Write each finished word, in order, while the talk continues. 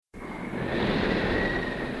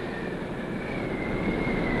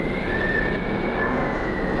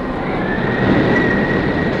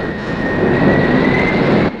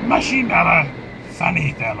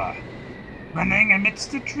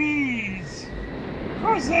amongst the trees.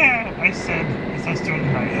 Who's there? I said as I stood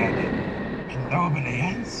in my head, and nobody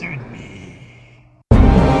answered me.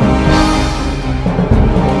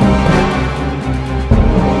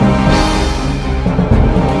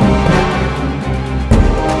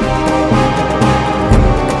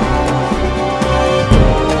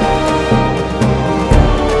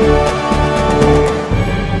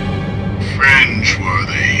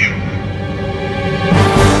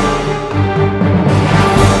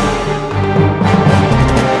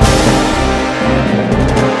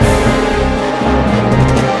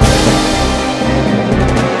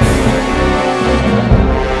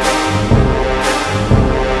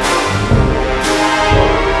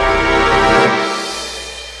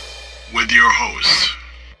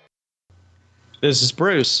 This is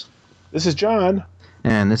Bruce. This is John.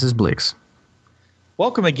 And this is Blix.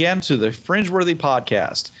 Welcome again to the Fringeworthy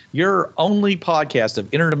Podcast, your only podcast of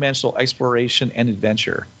interdimensional exploration and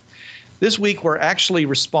adventure. This week, we're actually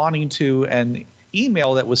responding to an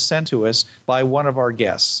email that was sent to us by one of our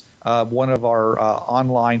guests, one of our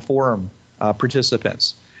online forum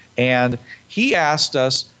participants. And he asked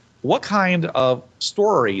us what kind of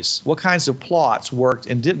stories, what kinds of plots worked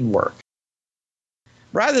and didn't work.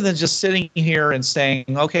 Rather than just sitting here and saying,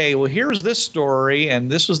 okay, well, here's this story,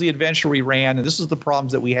 and this was the adventure we ran, and this is the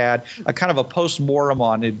problems that we had, a kind of a post-mortem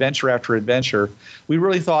on adventure after adventure, we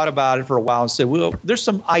really thought about it for a while and said, well, there's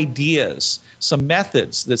some ideas, some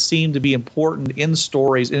methods that seem to be important in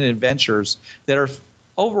stories, in adventures, that are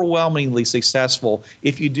overwhelmingly successful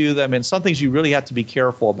if you do them, and some things you really have to be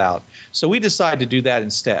careful about. So we decided to do that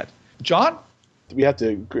instead. John? We have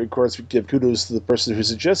to, of course, give kudos to the person who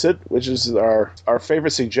suggests it, which is our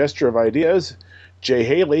favorite suggester of ideas, Jay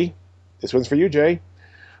Haley. This one's for you, Jay.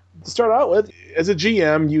 To start out with, as a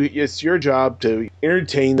GM, it's your job to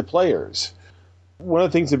entertain the players. One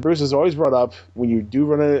of the things that Bruce has always brought up when you do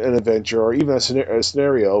run an adventure or even a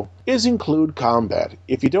scenario is include combat.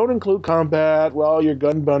 If you don't include combat, well, your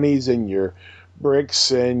gun bunnies and your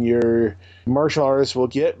bricks and your martial artists will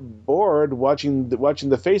get bored watching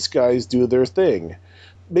the face guys do their thing.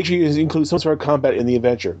 Make sure you include some sort of combat in the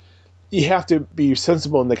adventure. You have to be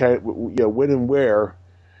sensible in the kind of, when and where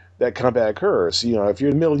that combat occurs. If you're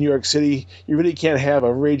in the middle of New York City, you really can't have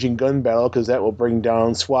a raging gun battle because that will bring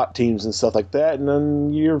down SWAT teams and stuff like that, and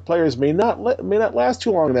then your players may not last too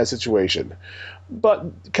long in that situation.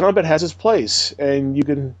 But combat has its place, and you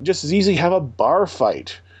can just as easily have a bar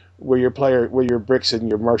fight where your bricks and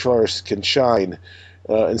your martial artists can shine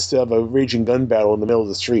instead of a raging gun battle in the middle of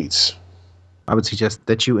the streets. I would suggest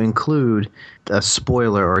that you include a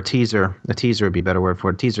spoiler or a teaser. A teaser would be a better word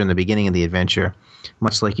for it. A teaser in the beginning of the adventure,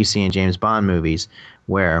 much like you see in James Bond movies,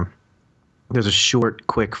 where there's a short,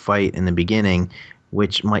 quick fight in the beginning,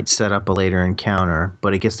 which might set up a later encounter,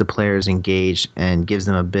 but it gets the players engaged and gives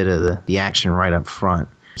them a bit of the action right up front,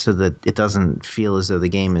 so that it doesn't feel as though the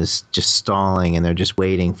game is just stalling and they're just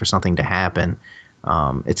waiting for something to happen.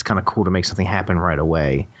 It's kind of cool to make something happen right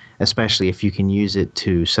away, especially if you can use it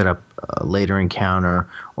to set up a later encounter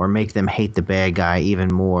or make them hate the bad guy even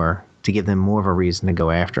more to give them more of a reason to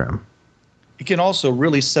go after him. It can also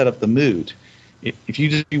really set up the mood. If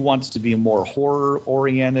you want it to be more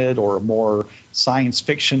horror-oriented or more science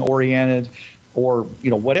fiction-oriented, or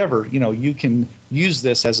whatever, you can use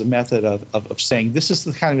this as a method of saying this is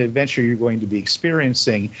the kind of adventure you're going to be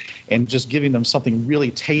experiencing, and just giving them something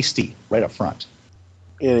really tasty right up front.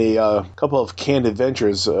 In a couple of canned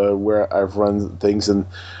adventures where I've run things, and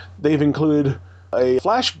they've included a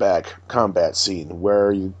flashback combat scene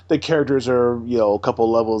where the characters are a couple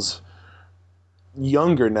levels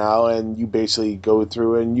younger now, and you basically go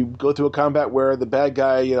through a combat where the bad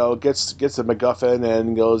guy gets a MacGuffin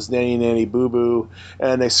and goes nanny nanny boo boo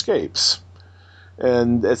and escapes,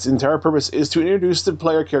 and its entire purpose is to introduce the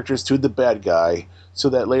player characters to the bad guy so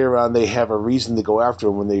that later on they have a reason to go after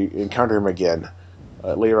him when they encounter him again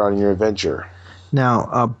later on in your adventure.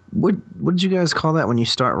 Now, what did you guys call that when you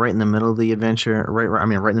start right in the middle of the adventure? Right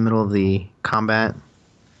in the middle of the combat.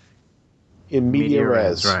 In media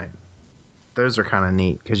res, right? Those are kind of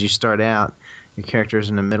neat because you start out, your character's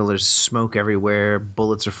in the middle, there's smoke everywhere,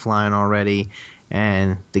 bullets are flying already,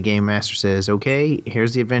 and the game master says, okay,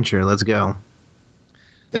 here's the adventure, let's go.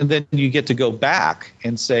 And then you get to go back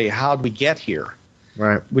and say, how'd we get here?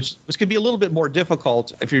 Right. Which can be a little bit more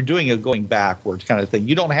difficult if you're doing a going backwards kind of thing.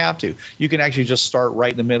 You don't have to. You can actually just start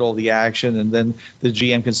right in the middle of the action, and then the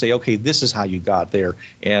GM can say, okay, this is how you got there,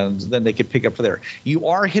 and then they can pick up from there. You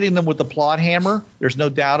are hitting them with the plot hammer. There's no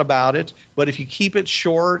doubt about it. But if you keep it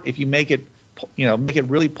short, if you make it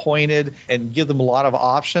really pointed and give them a lot of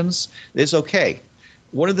options, it's okay.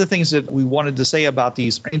 One of the things that we wanted to say about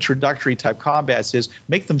these introductory type combats is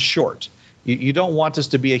make them short. You don't want this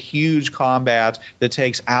to be a huge combat that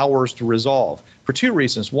takes hours to resolve for two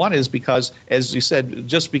reasons. One is because, as you said,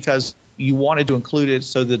 just because you wanted to include it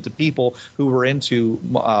so that the people who were into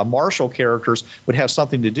martial characters would have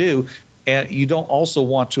something to do. And you don't also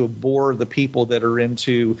want to bore the people that are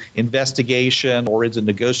into investigation or into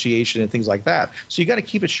negotiation and things like that. So you got to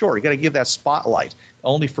keep it short. You got to give that spotlight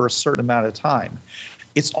only for a certain amount of time.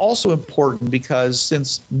 It's also important because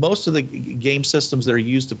since most of the game systems that are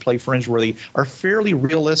used to play Fringeworthy are fairly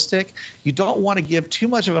realistic, you don't want to give too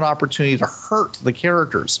much of an opportunity to hurt the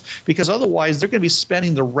characters, because otherwise they're going to be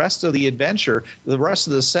spending the rest of the adventure, the rest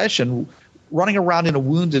of the session, running around in a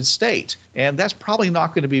wounded state. And that's probably not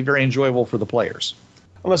going to be very enjoyable for the players.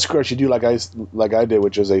 Unless, of course, you do like I did,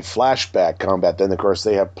 which is a flashback combat. Then, of course,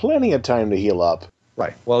 they have plenty of time to heal up.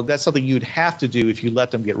 Right. Well, that's something you'd have to do if you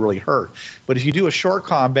let them get really hurt. But if you do a short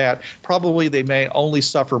combat, probably they may only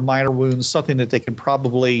suffer minor wounds, something that they can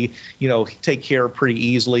probably, take care of pretty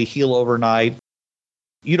easily, heal overnight.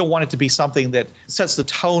 You don't want it to be something that sets the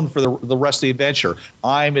tone for the rest of the adventure.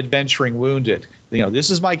 I'm adventuring wounded. This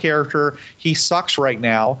is my character. He sucks right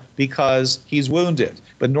now because he's wounded.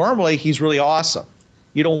 But normally he's really awesome.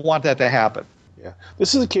 You don't want that to happen. Yeah.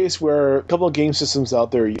 This is a case where a couple of game systems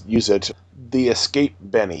out there use it. The escape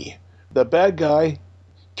Benny. The bad guy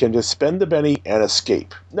can just spend the Benny and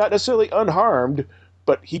escape. Not necessarily unharmed,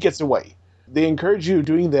 but he gets away. They encourage you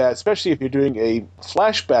doing that, especially if you're doing a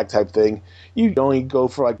flashback type thing. You only go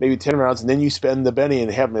for like maybe 10 rounds, and then you spend the Benny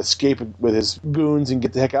and have him escape with his goons and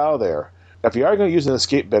get the heck out of there. Now, if you are going to use an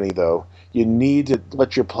escape Benny, though, you need to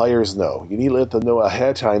let your players know. You need to let them know ahead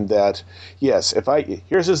of time that, yes,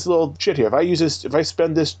 here's this little chit here. If I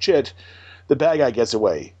spend this chit, the bad guy gets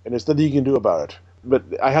away, and there's nothing you can do about it. But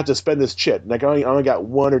I have to spend this chit, and I only got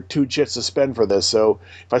 1 or 2 chits to spend for this. So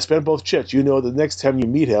if I spend both chits, the next time you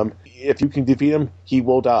meet him, if you can defeat him, he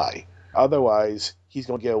will die. Otherwise, he's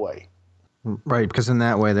going to get away. Right, because in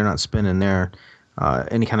that way, they're not spending their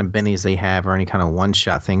any kind of bennies they have or any kind of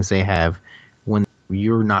one-shot things they have when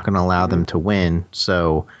you're not going to allow them to win.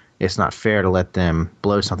 So it's not fair to let them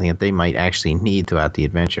blow something that they might actually need throughout the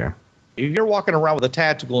adventure. If you're walking around with a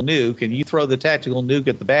tactical nuke and you throw the tactical nuke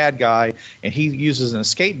at the bad guy and he uses an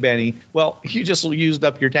escape Benny, well, you just used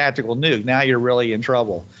up your tactical nuke. Now you're really in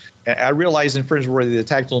trouble. I realize in Fringeworthy the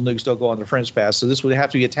tactical nukes don't go on the Fringe Pass, so this would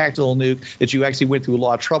have to be a tactical nuke that you actually went through a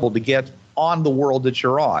lot of trouble to get on the world that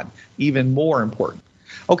you're on. Even more important.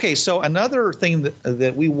 Okay, so another thing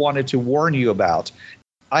that we wanted to warn you about,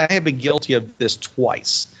 I have been guilty of this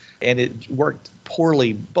twice, and it worked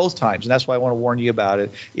poorly both times, and that's why I want to warn you about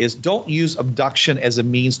it, is don't use abduction as a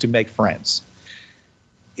means to make friends.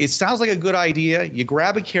 It sounds like a good idea. You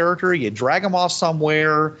grab a character, you drag him off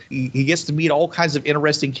somewhere, he gets to meet all kinds of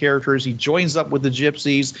interesting characters, he joins up with the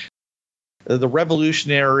gypsies, the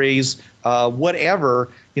revolutionaries, whatever.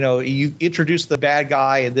 You introduce the bad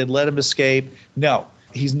guy and then let him escape. No.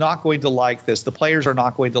 He's not going to like this. The players are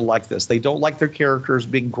not going to like this. They don't like their characters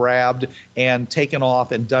being grabbed and taken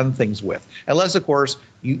off and done things with. Unless, of course,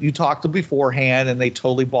 you talked to them beforehand and they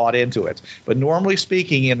totally bought into it. But normally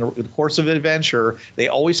speaking, in the course of an adventure, they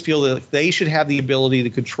always feel that they should have the ability to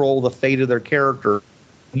control the fate of their character.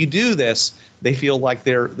 You do this, they feel like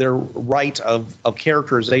their right of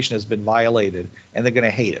characterization has been violated, and they're going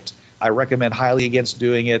to hate it. I recommend highly against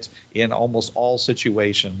doing it in almost all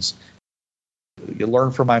situations. You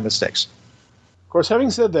learn from my mistakes. Of course, having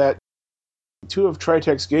said that, 2 of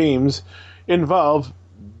Tritech's games involve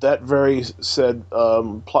that very said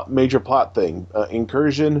major plot thing.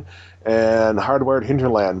 Incursion and Hardwired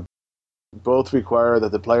Hinterland both require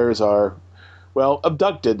that the players are,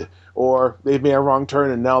 abducted, or they've made a wrong turn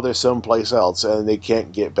and now they're someplace else and they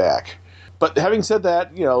can't get back. But having said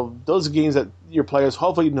that, those are games that your players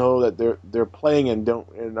hopefully know that they're playing and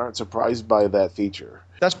aren't surprised by that feature.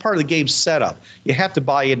 That's part of the game's setup. You have to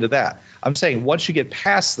buy into that. I'm saying once you get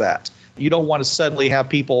past that, you don't want to suddenly have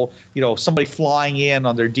people, somebody flying in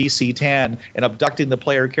on their DC-10 and abducting the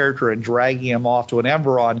player character and dragging him off to an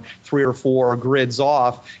Enveron 3 or 4 grids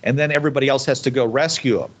off, and then everybody else has to go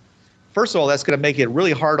rescue him. First of all, that's going to make it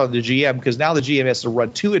really hard on the GM, because now the GM has to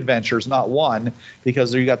run 2 adventures, not 1,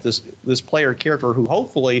 because you got this player character who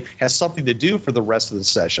hopefully has something to do for the rest of the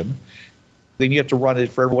session. Then you have to run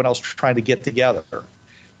it for everyone else trying to get together.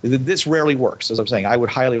 This rarely works, as I'm saying. I would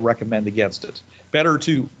highly recommend against it. Better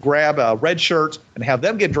to grab a red shirt and have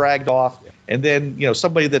them get dragged off, and then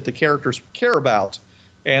somebody that the characters care about,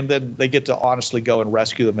 and then they get to honestly go and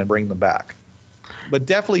rescue them and bring them back. But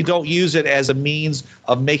definitely don't use it as a means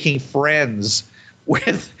of making friends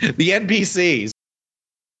with the NPCs.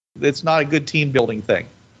 It's not a good team building thing.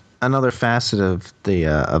 Another facet of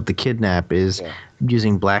the kidnap is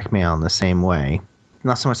using blackmail in the same way.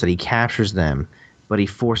 Not so much that he captures them, but he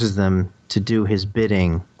forces them to do his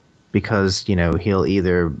bidding because, he'll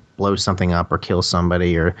either blow something up or kill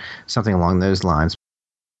somebody or something along those lines.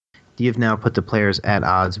 You've now put the players at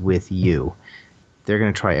odds with you. They're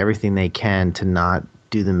going to try everything they can to not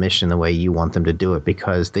do the mission the way you want them to do it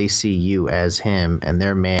because they see you as him and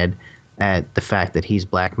they're mad at the fact that he's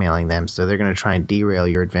blackmailing them. So they're going to try and derail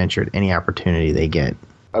your adventure at any opportunity they get.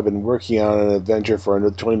 I've been working on an adventure for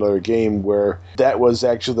a $20 game where that was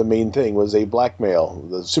actually the main thing, was a blackmail.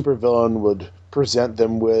 The supervillain would present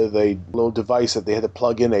them with a little device that they had to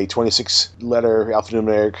plug in a 26-letter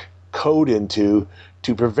alphanumeric code into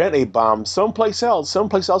to prevent a bomb someplace else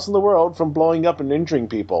in the world from blowing up and injuring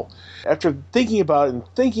people. After thinking about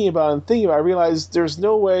it, I realized there's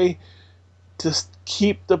no way to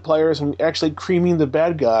keep the players from actually creaming the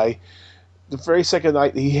bad guy the very second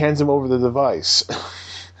night he hands them over the device.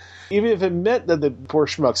 Even if it meant that the poor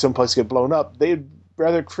schmuck someplace get blown up, they'd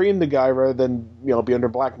rather cream the guy rather than be under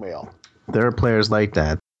blackmail. There are players like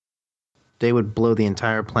that. They would blow the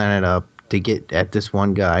entire planet up to get at this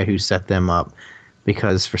one guy who set them up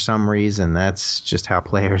because for some reason that's just how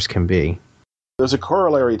players can be. There's a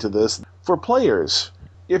corollary to this. For players,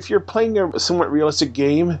 if you're playing a somewhat realistic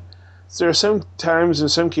game, there are some times in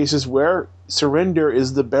some cases where surrender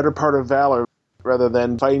is the better part of valor rather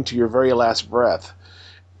than fighting to your very last breath.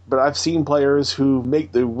 But I've seen players who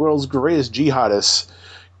make the world's greatest jihadists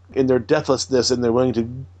in their deathlessness, and they're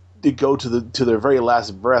willing to go to their very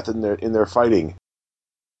last breath in their fighting.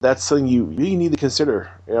 That's something you really need to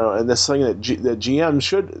consider, and that's something that GMs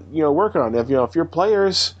should work on. If your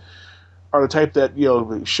players are the type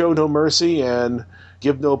that show no mercy and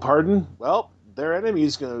give no pardon, well, their enemy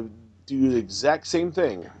is going to do the exact same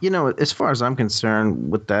thing. As far as I'm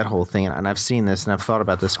concerned with that whole thing, and I've seen this and I've thought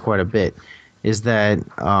about this quite a bit, is that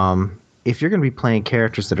if you're going to be playing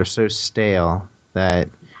characters that are so stale that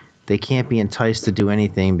they can't be enticed to do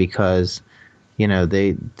anything because,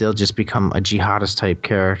 they'll just become a jihadist type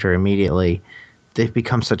character immediately. They've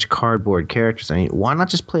become such cardboard characters. I mean, why not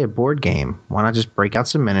just play a board game? Why not just break out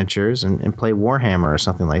some miniatures and play Warhammer or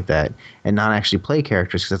something like that and not actually play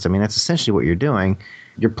characters? Because that's essentially what you're doing.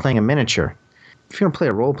 You're playing a miniature. If you're going to play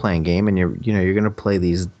a role-playing game and you're going to play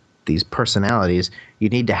these personalities, you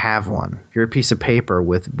need to have one. Your piece of paper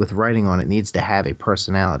with writing on it needs to have a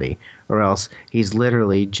personality, or else he's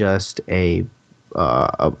literally just a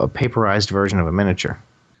paperized version of a miniature.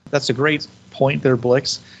 That's a great point there,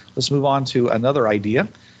 Blix. Let's move on to another idea.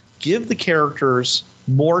 Give the characters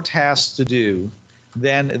more tasks to do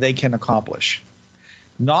than they can accomplish.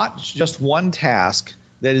 Not just one task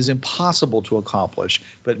that is impossible to accomplish,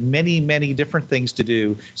 but many, many different things to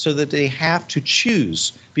do so that they have to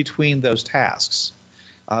choose between those tasks.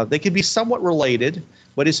 They can be somewhat related,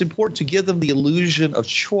 but it's important to give them the illusion of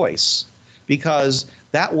choice, because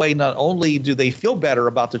that way not only do they feel better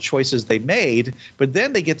about the choices they made, but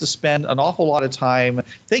then they get to spend an awful lot of time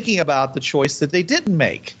thinking about the choice that they didn't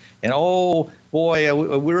make. And, oh, boy,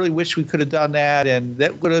 I really wish we could have done that, and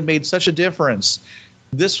that would have made such a difference.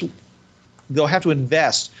 They'll have to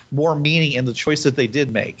invest more meaning in the choice that they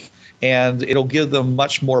did make, and it'll give them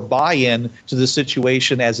much more buy-in to the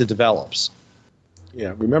situation as it develops.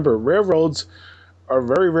 Yeah, remember, railroads are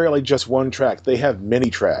very rarely just one track. They have many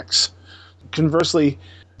tracks. Conversely,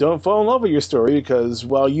 don't fall in love with your story because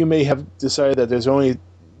while you may have decided that there's only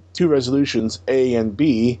two resolutions, A and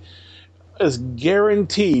B, it's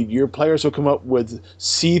guaranteed your players will come up with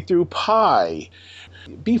C through pi.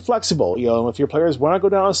 Be flexible. If your players want to go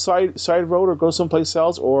down a side road or go someplace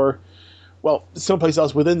else, or, well, someplace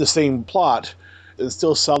else within the same plot, and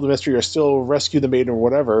still solve the mystery or still rescue the maiden or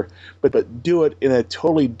whatever, but do it in a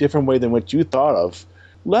totally different way than what you thought of,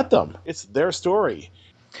 let them. It's their story.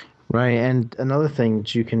 Right, and another thing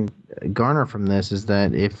that you can garner from this is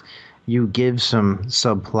that if you give some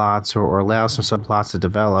subplots or allow some subplots to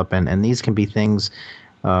develop, and these can be things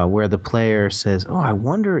where the player says, oh, I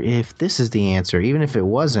wonder if this is the answer. Even if it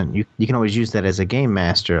wasn't, you can always use that as a game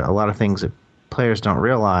master. A lot of things that players don't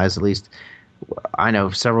realize, at least I know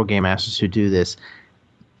several game masters who do this,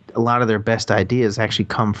 a lot of their best ideas actually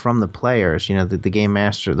come from the players. The game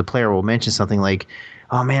master, the player will mention something like,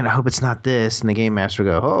 oh man, I hope it's not this. And the game master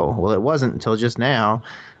will go, oh, well, it wasn't until just now.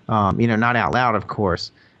 Not out loud, of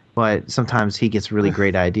course, but sometimes he gets really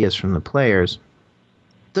great ideas from the players.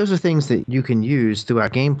 Those are things that you can use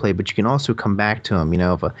throughout gameplay, but you can also come back to them.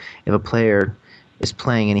 If a player is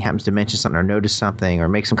playing and he happens to mention something or notice something or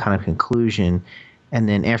make some kind of conclusion, and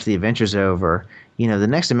then after the adventure's over, the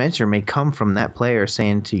next adventure may come from that player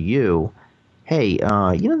saying to you, hey,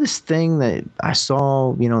 this thing that I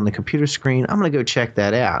saw, on the computer screen, I'm going to go check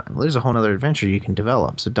that out. Well, there's a whole other adventure you can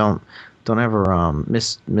develop. So don't ever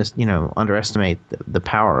underestimate the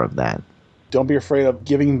power of that. Don't be afraid of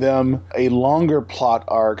giving them a longer plot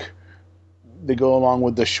arc to go along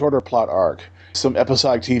with the shorter plot arc. Some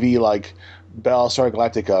episodic TV like Battlestar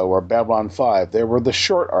Galactica or Babylon 5, there were the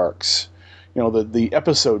short arcs, the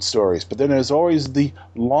episode stories. But then there's always the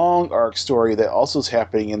long arc story that also is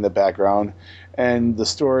happening in the background. And the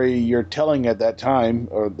story you're telling at that time,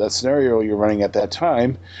 or that scenario you're running at that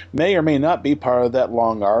time, may or may not be part of that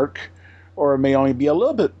long arc, or it may only be a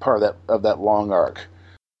little bit part of that long arc.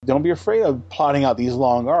 Don't be afraid of plotting out these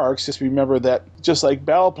long arcs. Just remember that, just like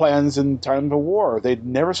battle plans in time of war, they'd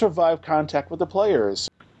never survive contact with the players.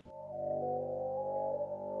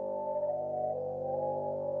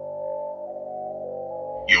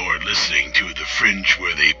 You're listening to the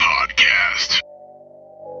Fringeworthy Podcast.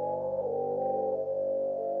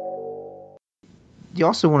 You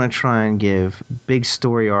also want to try and give big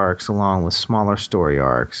story arcs along with smaller story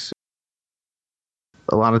arcs.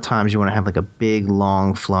 A lot of times you want to have like a big,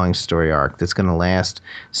 long, flowing story arc that's going to last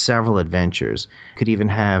several adventures. Could even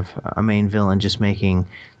have a main villain just making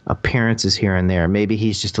appearances here and there. Maybe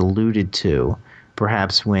he's just alluded to.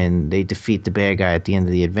 Perhaps when they defeat the bad guy at the end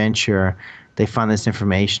of the adventure, they find this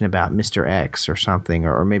information about Mr. X or something,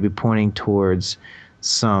 or maybe pointing towards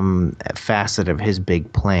some facet of his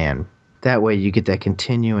big plan. That way you get that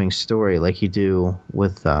continuing story like you do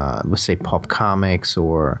with say, Pulp Comics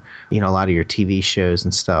or, a lot of your TV shows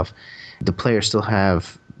and stuff. The players still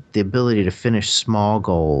have the ability to finish small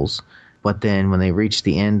goals, but then when they reach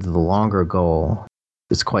the end of the longer goal,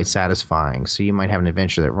 it's quite satisfying. So you might have an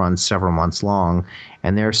adventure that runs several months long,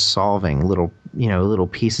 and they're solving little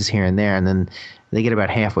pieces here and there, and then they get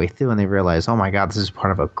about halfway through and they realize, oh my God, this is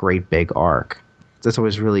part of a great big arc. That's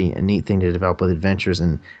always really a neat thing to develop with adventures,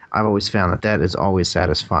 and I've always found that is always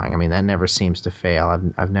satisfying. I mean, that never seems to fail.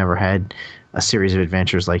 I've never had a series of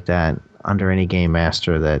adventures like that under any game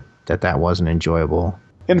master that wasn't enjoyable.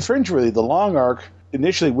 In Fringeworthy, the long arc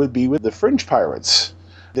initially would be with the Fringe Pirates.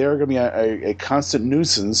 They're going to be a constant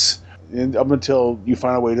nuisance up until you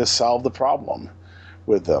find a way to solve the problem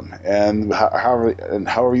with them. And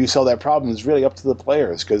however you solve that problem is really up to the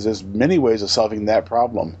players, because there's many ways of solving that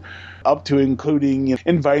problem. Up to including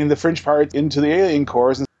inviting the Fringe Pirates into the Alien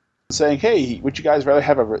Corps and saying, hey, would you guys rather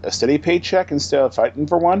have a steady paycheck instead of fighting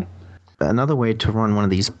for one? Another way to run one of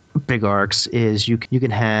these big arcs is you can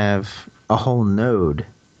have a whole node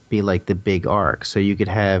be like the big arc. So you could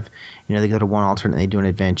have, they go to one alternate and they do an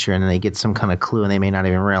adventure and then they get some kind of clue and they may not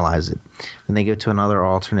even realize it. Then they go to another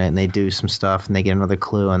alternate and they do some stuff and they get another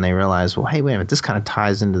clue and they realize, well, hey, wait a minute, this kind of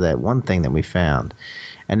ties into that one thing that we found.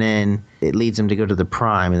 And then it leads them to go to the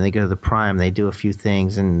Prime, and they go to the Prime, they do a few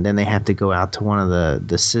things, and then they have to go out to one of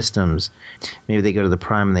the systems. Maybe they go to the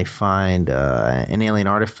Prime and they find an alien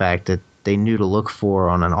artifact that they knew to look for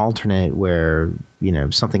on an alternate where,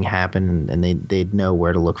 something happened, and they'd know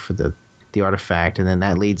where to look for the artifact, and then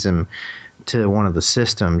that leads them to one of the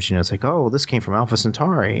systems. It's like, oh, this came from Alpha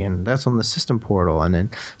Centauri, and that's on the system portal. And then,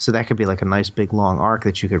 so that could be like a nice big long arc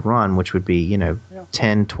that you could run, which would be,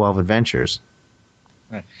 10, 12 adventures.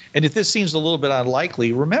 Right. And if this seems a little bit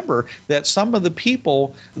unlikely, remember that some of the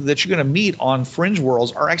people that you're going to meet on Fringe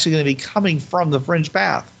Worlds are actually going to be coming from the Fringe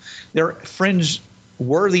Path. They're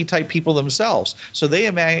Fringe-worthy type people themselves. So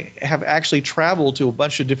they may have actually traveled to a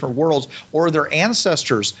bunch of different worlds, or their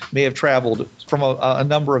ancestors may have traveled from a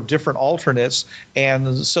number of different alternates.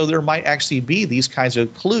 And so there might actually be these kinds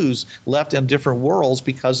of clues left in different worlds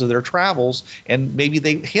because of their travels, and maybe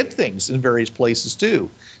they hid things in various places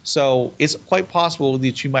too. So it's quite possible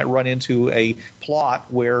that you might run into a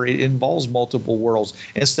plot where it involves multiple worlds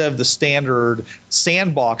instead of the standard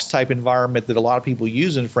sandbox type environment that a lot of people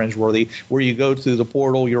use in Fringeworthy, where you go through the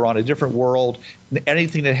portal, you're on a different world.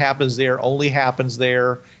 Anything that happens there only happens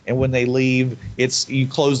there, and when they leave, it's you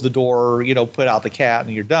close the door, put out the cat,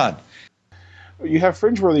 and you're done. You have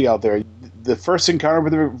Fringeworthy out there. The first encounter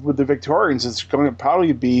with the Victorians is going to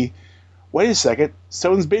probably be, wait a second,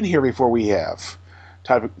 someone's been here before we have.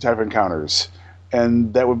 Type of encounters,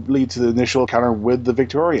 and that would lead to the initial encounter with the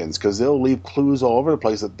Victorians, because they'll leave clues all over the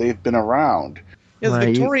place that they've been around. Yeah, the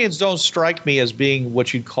Victorians don't strike me as being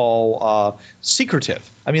what you'd call secretive.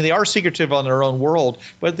 I mean, they are secretive on their own world,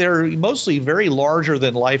 but they're mostly very larger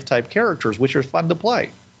than life type characters, which are fun to play.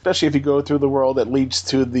 Especially if you go through the world that leads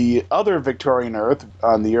to the other Victorian Earth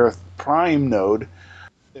on the Earth Prime node.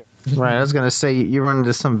 Right, I was going to say you run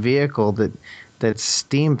into some vehicle that's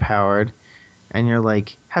steam powered. And you're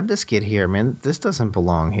like, how'd this get here, man? This doesn't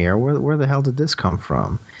belong here. Where the hell did this come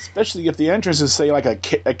from? Especially if the entrance is, say, like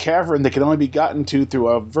a cavern that can only be gotten to through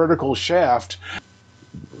a vertical shaft.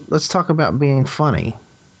 Let's talk about being funny.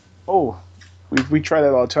 Oh, we try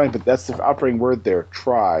that all the time, but that's the operating word there,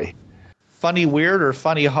 try. Funny weird or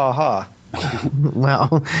funny ha-ha?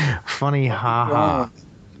 Well, funny ha-ha.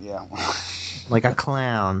 Yeah. Like a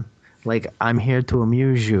clown. Like, I'm here to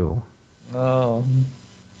amuse you. Oh.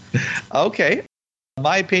 Okay.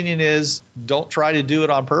 My opinion is don't try to do it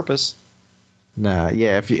on purpose. Nah,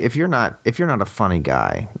 yeah, if you're not a funny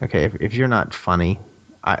guy, okay, if you're not funny,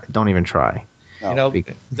 don't even try. No.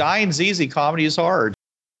 Dying's easy, comedy is hard.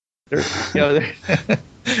 There's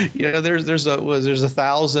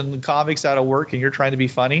 1,000 comics out of work and you're trying to be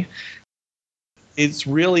funny. It's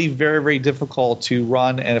really very, very difficult to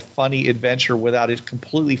run a funny adventure without it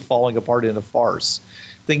completely falling apart in a farce.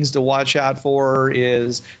 Things to watch out for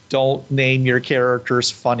is don't name your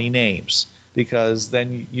characters funny names, because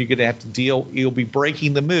then you're going to have to you'll be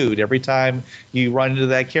breaking the mood every time you run into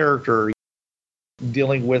that character.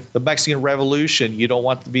 Dealing with the Mexican Revolution, you don't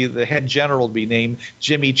want to be the head general to be named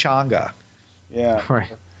Jimmy Changa. Yeah.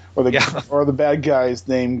 Right. Or the bad guy's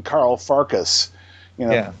named Carl Farkas.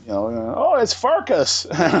 Oh, it's Farkas.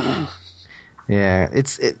 Yeah,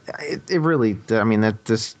 it really. I mean,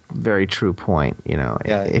 that's a very true point. Yeah,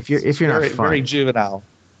 if you're not funny, very juvenile.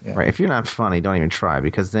 Yeah. Right. If you're not funny, don't even try,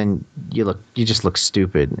 because then you just look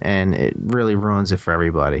stupid, and it really ruins it for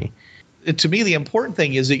everybody. To me, the important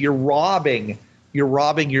thing is that you're robbing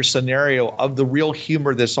your scenario of the real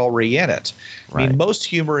humor that's already in it. Right. I mean, most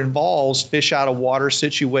humor involves fish out of water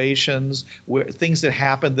situations, where things that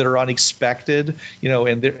happen that are unexpected,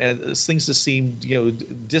 and things that seem,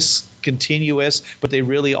 discontinuous, but they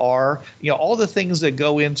really are. All the things that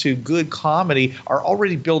go into good comedy are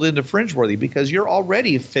already built into Fringeworthy, because you're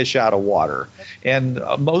already fish out of water. And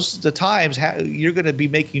most of the times you're going to be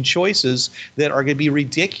making choices that are going to be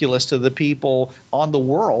ridiculous to the people on the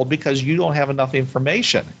world because you don't have enough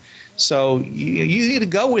information. So you need to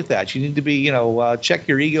go with that. You need to be, check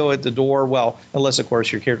your ego at the door. Well, unless, of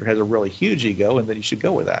course, your character has a really huge ego, and then you should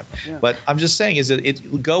go with that. Yeah. But I'm just saying is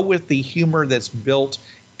that go with the humor that's built,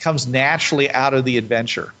 comes naturally out of the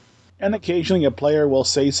adventure. And occasionally a player will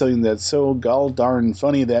say something that's so gall darn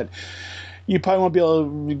funny that you probably won't be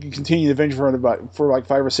able to continue the adventure for like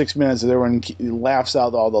 5 or 6 minutes, and everyone laughs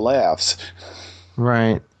out all the laughs.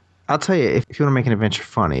 Right. I'll tell you, if you want to make an adventure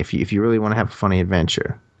funny, if you really want to have a funny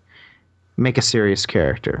adventure, make a serious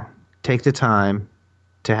character. Take the time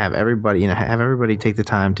to have everybody take the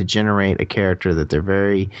time to generate a character that they're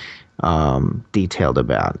very detailed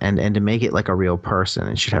about, and to make it like a real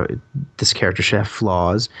person. This character should have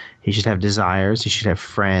flaws. He should have desires. He should have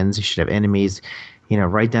friends. He should have enemies.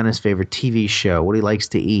 Write down his favorite TV show, what he likes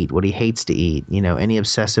to eat, what he hates to eat. Any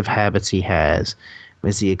obsessive habits he has.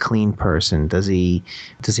 Is he a clean person? Does he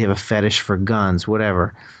have a fetish for guns?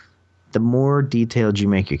 Whatever. The more detailed you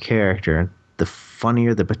make your character, the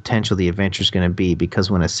funnier the potential the adventure is going to be, because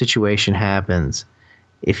when a situation happens,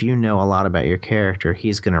 if you know a lot about your character,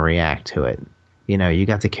 he's going to react to it. You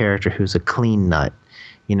got the character who's a clean nut.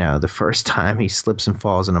 The first time he slips and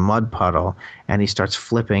falls in a mud puddle and he starts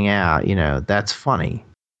flipping out, that's funny.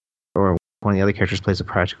 Or one of the other characters plays a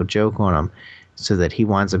practical joke on him so that he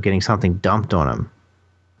winds up getting something dumped on him.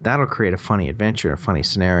 That'll create a funny adventure, a funny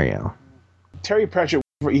scenario. Terry Pratchett,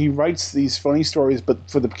 he writes these funny stories, but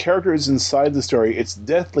for the characters inside the story, it's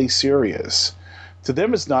deathly serious. To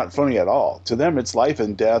them, it's not funny at all. To them, it's life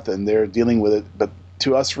and death, and they're dealing with it. But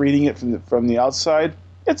to us reading it from the outside,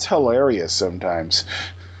 it's hilarious sometimes.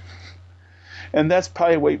 And that's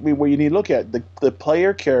probably what you need to look at. The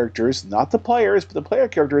player characters, not the players, but the player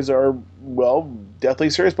characters are, deathly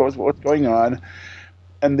serious about what's going on.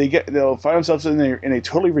 And they'll find themselves in a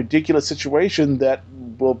totally ridiculous situation that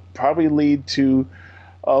will probably lead to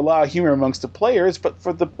a lot of humor amongst the players. But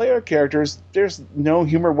for the player characters, there's no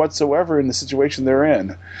humor whatsoever in the situation they're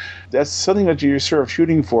in. That's something that you're sort of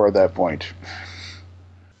shooting for at that point.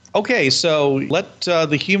 Okay, so let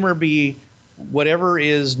the humor be whatever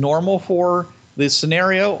is normal for the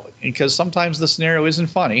scenario, because sometimes the scenario isn't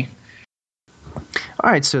funny. All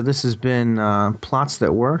right, so this has been plots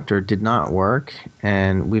that worked or did not work,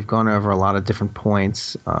 and we've gone over a lot of different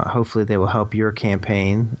points. Hopefully they will help your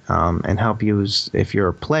campaign and help you, if you're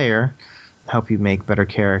a player, help you make better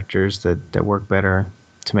characters that work better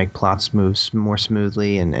to make plots move more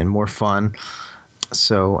smoothly and more fun.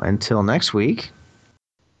 So until next week.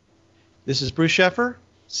 This is Bruce Sheffer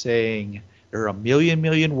saying there are a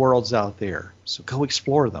million worlds out there, so go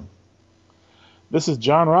explore them. This is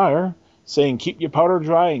John Ryer saying keep your powder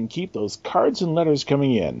dry and keep those cards and letters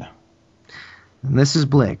coming in. And this is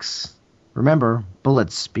Blix. Remember,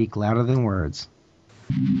 bullets speak louder than words.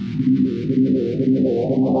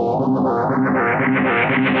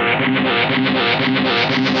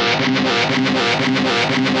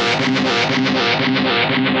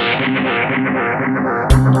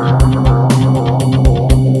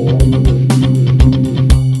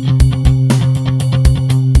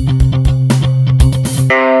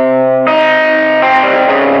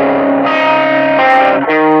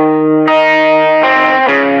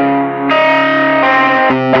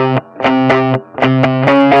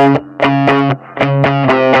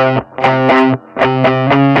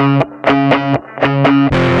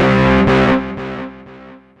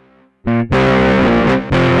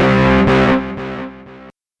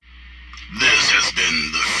 This has been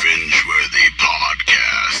the Fringeworthy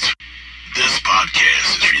Podcast. This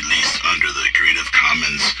podcast is released under the Creative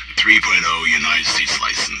Commons 3.0 United States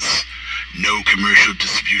license. No commercial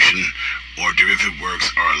distribution or derivative works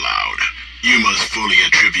are allowed. You must fully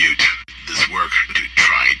attribute this work to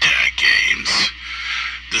TriTac Games.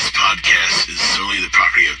 This podcast is solely the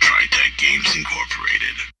property of TriTac Games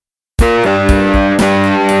Incorporated.